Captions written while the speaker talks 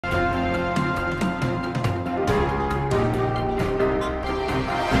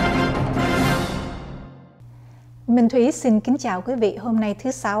Minh Thúy xin kính chào quý vị hôm nay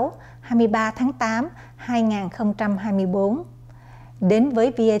thứ Sáu, 23 tháng 8, 2024. Đến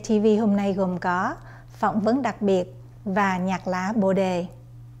với VATV hôm nay gồm có phỏng vấn đặc biệt và nhạc lá bồ đề.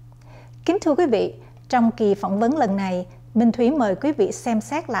 Kính thưa quý vị, trong kỳ phỏng vấn lần này, Minh Thúy mời quý vị xem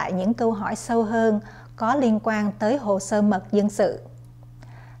xét lại những câu hỏi sâu hơn có liên quan tới hồ sơ mật dân sự.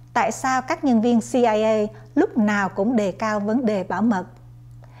 Tại sao các nhân viên CIA lúc nào cũng đề cao vấn đề bảo mật?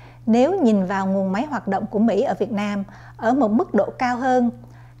 Nếu nhìn vào nguồn máy hoạt động của Mỹ ở Việt Nam ở một mức độ cao hơn,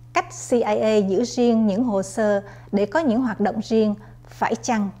 cách CIA giữ riêng những hồ sơ để có những hoạt động riêng phải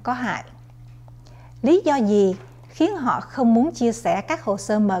chăng có hại? Lý do gì khiến họ không muốn chia sẻ các hồ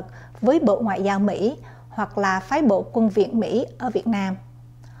sơ mật với Bộ Ngoại giao Mỹ hoặc là phái bộ quân viện Mỹ ở Việt Nam?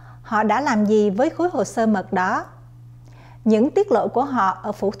 Họ đã làm gì với khối hồ sơ mật đó? Những tiết lộ của họ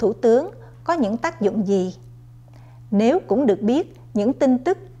ở phủ thủ tướng có những tác dụng gì? Nếu cũng được biết những tin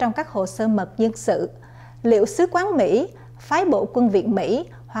tức trong các hồ sơ mật dân sự, liệu sứ quán Mỹ, phái bộ quân viện Mỹ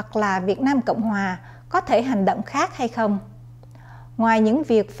hoặc là Việt Nam Cộng Hòa có thể hành động khác hay không? Ngoài những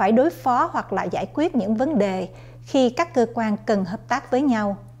việc phải đối phó hoặc là giải quyết những vấn đề khi các cơ quan cần hợp tác với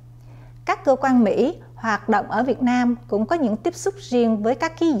nhau, các cơ quan Mỹ hoạt động ở Việt Nam cũng có những tiếp xúc riêng với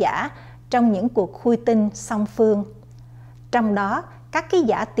các ký giả trong những cuộc khui tin song phương. Trong đó, các ký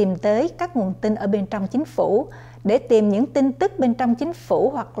giả tìm tới các nguồn tin ở bên trong chính phủ để tìm những tin tức bên trong chính phủ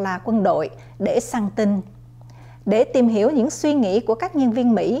hoặc là quân đội để săn tin. Để tìm hiểu những suy nghĩ của các nhân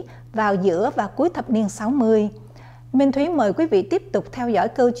viên Mỹ vào giữa và cuối thập niên 60, Minh Thúy mời quý vị tiếp tục theo dõi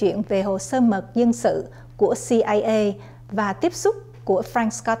câu chuyện về hồ sơ mật dân sự của CIA và tiếp xúc của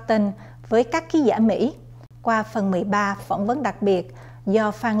Scotton với các ký giả Mỹ qua phần 13 phỏng vấn đặc biệt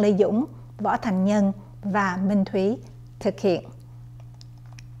do Phan Lê Dũng, Võ Thành Nhân và Minh Thúy thực hiện.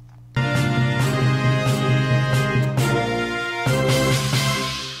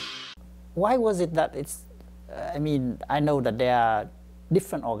 Why was it that it's, I mean, I know that there are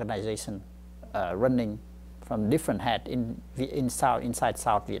different organizations running from different heads inside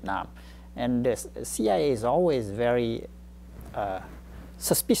South Vietnam, and the CIA is always very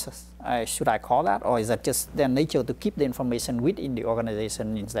suspicious. Should I call that, or is that just their nature to keep the information within the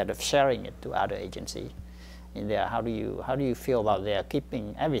organization instead of sharing it to other agencies? In there, how do you feel about their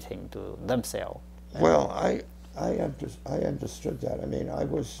keeping everything to themselves? Well, I understood that. I mean, I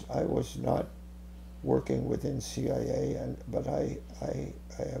was not working within CIA, but I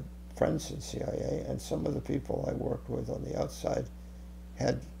have friends in CIA, and some of the people I worked with on the outside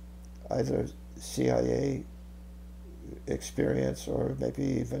had either CIA experience or maybe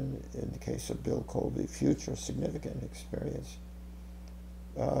even, in the case of Bill Colby, future significant experience.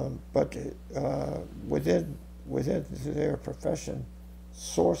 But within their profession,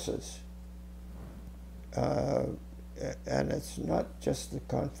 sources. And it's not just the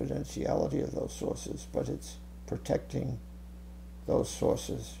confidentiality of those sources, but it's protecting those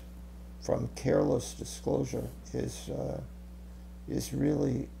sources from careless disclosure is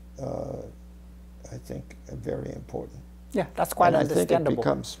really, I think, very important. Yeah, that's quite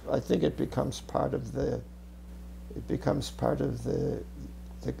understandable. I think it becomes part of the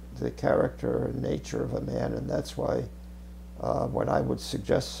character and nature of a man, and that's why when I would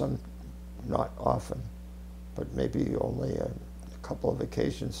suggest not often, but maybe only a couple of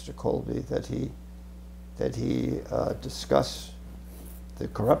occasions to Colby that he discuss the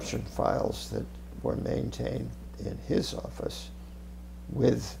corruption files that were maintained in his office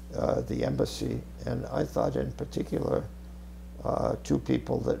with the embassy, and I thought in particular two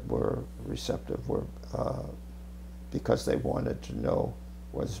people that were receptive were because they wanted to know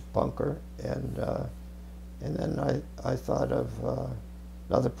was Bunker, and then I thought of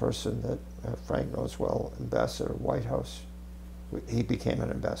another person that Frank knows well, Ambassador Whitehouse. He became an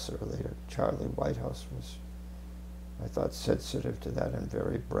ambassador later. Charlie Whitehouse was, I thought, sensitive to that and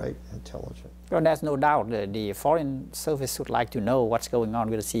very bright, intelligent. Well, there's no doubt the Foreign Service would like to know what's going on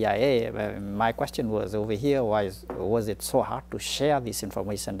with the CIA. My question was over here, was it so hard to share this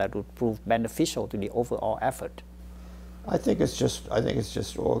information that would prove beneficial to the overall effort? I think it's just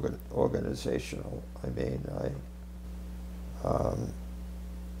organizational. I mean,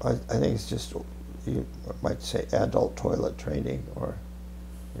 I think it's just, you might say, adult toilet training, or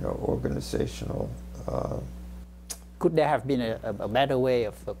organizational. Could there have been a better way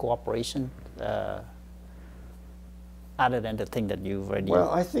of cooperation other than the thing that you've already?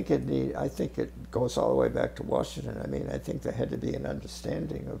 Well, I think it goes all the way back to Washington. I mean, I think there had to be an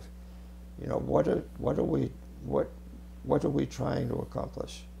understanding of, what are we trying to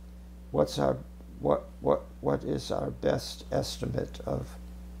accomplish? What is our best estimate of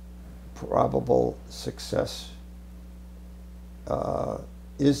probable success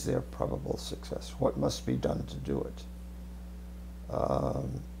is there probable success? What must be done to do it? I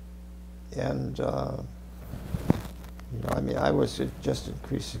mean, I was just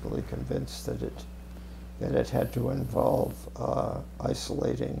increasingly convinced that it had to involve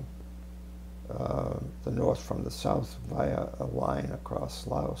isolating the north from the south via a line across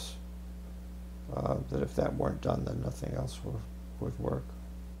Laos. That if that weren't done, then nothing else would work.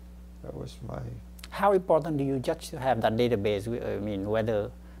 That was my... How important do you judge to have that database? I mean,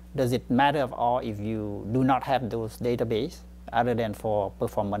 whether, does it matter at all if you do not have those database, other than for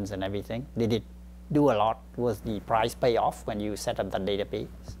performance and everything? Did it do a lot? Was the price pay off when you set up that database?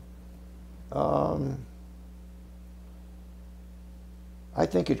 I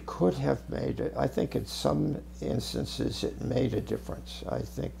think it could have made it. I think in some instances it made a difference. I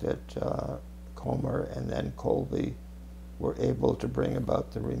think that Comer and then Colby were able to bring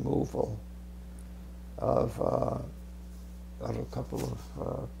about the removal of a couple of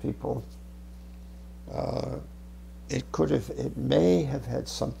people. It may have had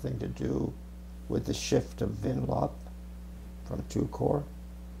something to do with the shift of Vinlop from 2-Corps.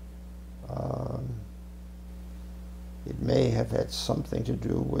 It may have had something to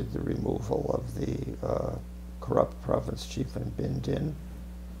do with the removal of the corrupt province chief in Binh Dinh,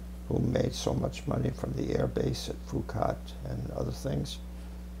 who made so much money from the air base at Phuket and other things.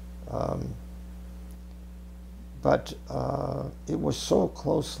 But it was so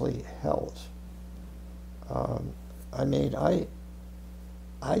closely held. I mean, I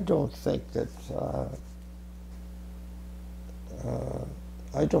don't think that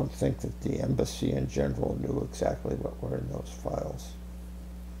the embassy in general knew exactly what were in those files.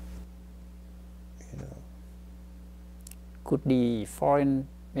 You know. Could the foreign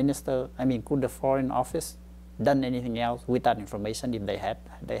minister, I mean, could the foreign office done anything else with that information if they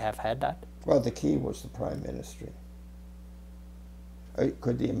have had that? Well, the key was the Prime Ministry.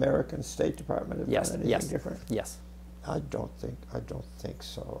 Could the American State Department have done anything different? Yes. I don't think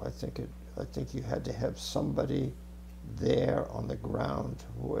so. I think you had to have somebody there on the ground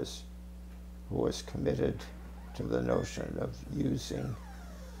who was committed to the notion of using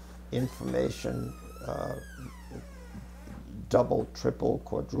information double, triple,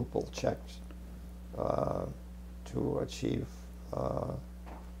 quadruple checked to achieve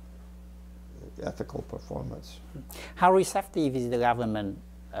ethical performance. How receptive is the government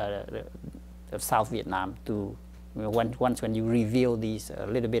of South Vietnam to, once when you reveal these, a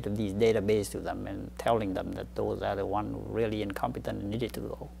little bit of these database to them and telling them that those are the ones who really incompetent and needed to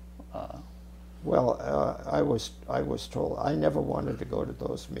go? Well, I was told I never wanted to go to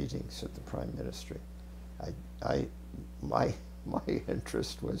those meetings at the Prime Ministry. My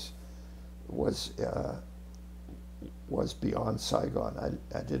interest was beyond Saigon.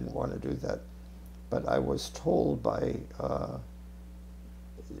 I didn't want to do that, but I was told by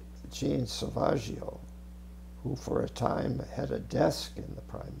Jean Savaggio, who for a time had a desk in the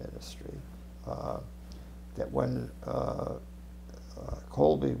Prime Ministry, that when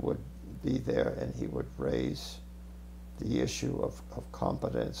Colby would be there and he would raise the issue of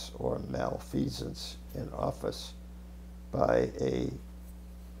competence or malfeasance in office by a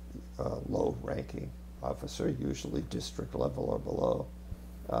low-ranking officer, usually district level or below,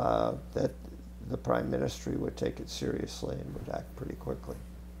 that the Prime Ministry would take it seriously and would act pretty quickly.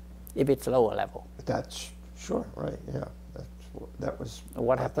 If it's lower level? That's sure, right, yeah. That was...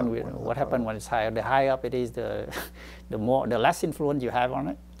 What happened when it's higher? The higher up it is, the less influence you have on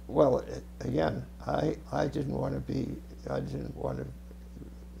it? Well, again, I didn't want to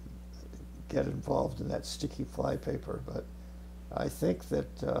get involved in that sticky flypaper, but I think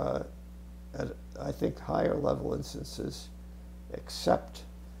that I think higher level instances, except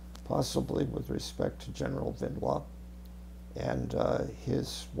possibly with respect to General Vinlop and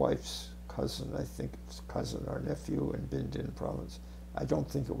his wife's cousin, I think it's cousin or nephew in Binh Dinh province, I don't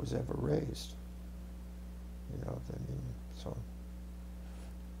think it was ever raised. You know, I mean, so.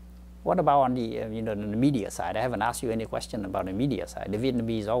 What about on the, the media side? I haven't asked you any question about the media side. The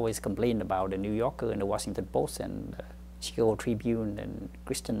Vietnamese always complain about the New Yorker and the Washington Post and the Chicago Tribune and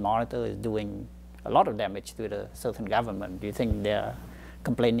Christian Monitor is doing a lot of damage to the certain government. Do you think their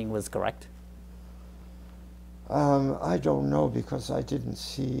complaining was correct? I don't know, because I didn't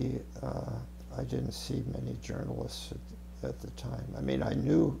see many journalists at the time. I mean, I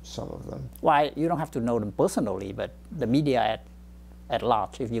knew some of them. Why? You don't have to know them personally, but the media at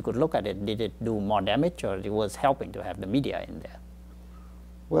large, if you could look at it, did it do more damage, or it was helping to have the media in there?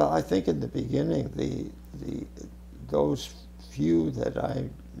 Well, I think in the beginning, those few that I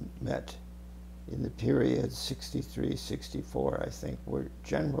met in the period 63, 64, I think, were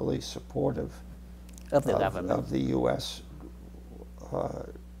generally supportive of the government, of the U.S.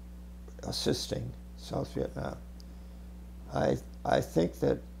 assisting South Vietnam. I think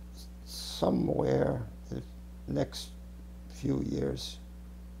that somewhere the next few years,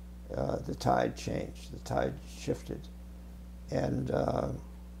 the tide changed, the tide shifted. And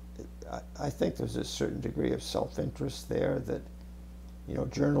I think there's a certain degree of self-interest there that, you know,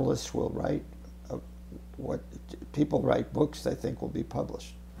 journalists will write what people write books they think will be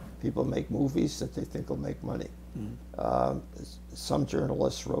published. People make movies that they think will make money. Some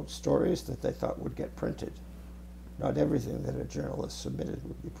journalists wrote stories that they thought would get printed. Not everything that a journalist submitted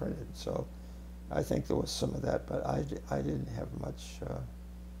would be printed. So I think there was some of that, but I didn't have much.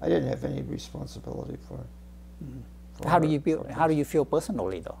 I didn't have any responsibility for. How do you feel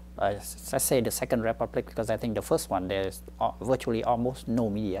personally, though? I say the Second Republic because I think the first one there's virtually almost no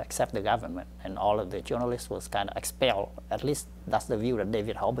media except the government, and all of the journalists was kind of expelled. At least that's the view that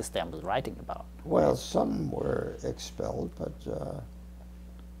David Halberstam was writing about. Well, some were expelled, but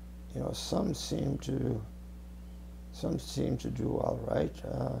you know, some seemed to do all right.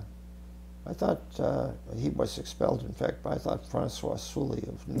 I thought he was expelled, in fact, but I thought Francois Sully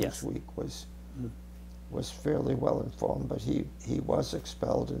of Newsweek was fairly well informed, but he was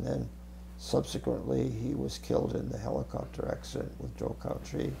expelled, and then subsequently he was killed in the helicopter accident with Joe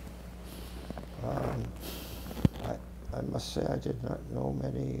Cauchy. I must say I did not know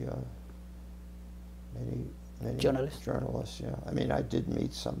many journalists. Yeah, I mean I did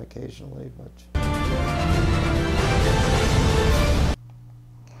meet some occasionally, but.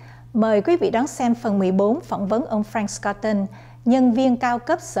 Mời quý vị đón xem phần 14 phỏng vấn ông Frank Scotton, nhân viên cao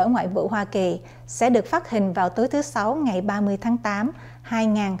cấp Sở Ngoại vụ Hoa Kỳ, sẽ được phát hình vào tối thứ Sáu ngày 30 tháng 8,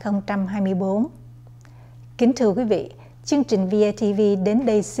 2024. Kính thưa quý vị, chương trình VATV đến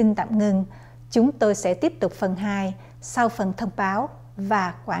đây xin tạm ngưng. Chúng tôi sẽ tiếp tục phần 2 sau phần thông báo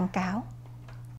và quảng cáo.